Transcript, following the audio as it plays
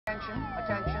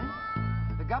attention.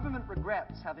 The government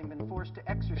regrets having been forced to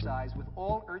exercise with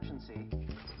all urgency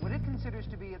what it considers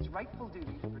to be its rightful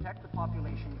duty to protect the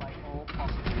population by all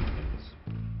possible means.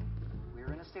 We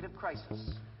are in a state of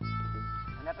crisis.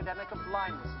 An epidemic of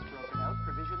blindness has broken out,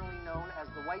 provisionally known as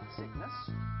the white sickness,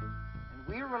 and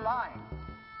we are relying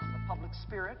on the public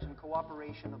spirit and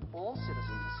cooperation of all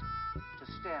citizens to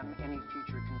stem any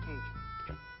future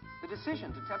contagion. The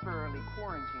decision to temporarily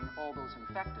quarantine all those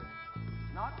infected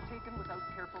is not taken without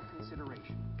careful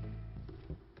consideration.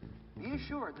 Be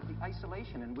assured that the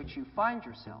isolation in which you find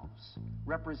yourselves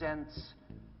represents,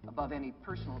 above any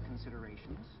personal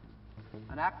considerations,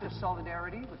 an act of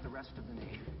solidarity with the rest of the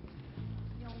nation.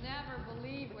 You'll never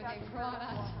believe what they brought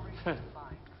us.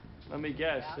 Let me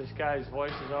guess, this guy's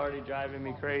voice is already driving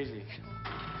me crazy.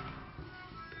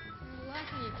 You're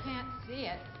lucky you can't see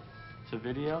it. It's a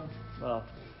video? Well,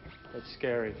 that's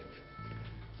scary.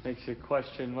 Makes you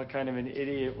question what kind of an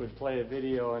idiot would play a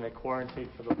video in a quarantine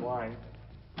for the blind.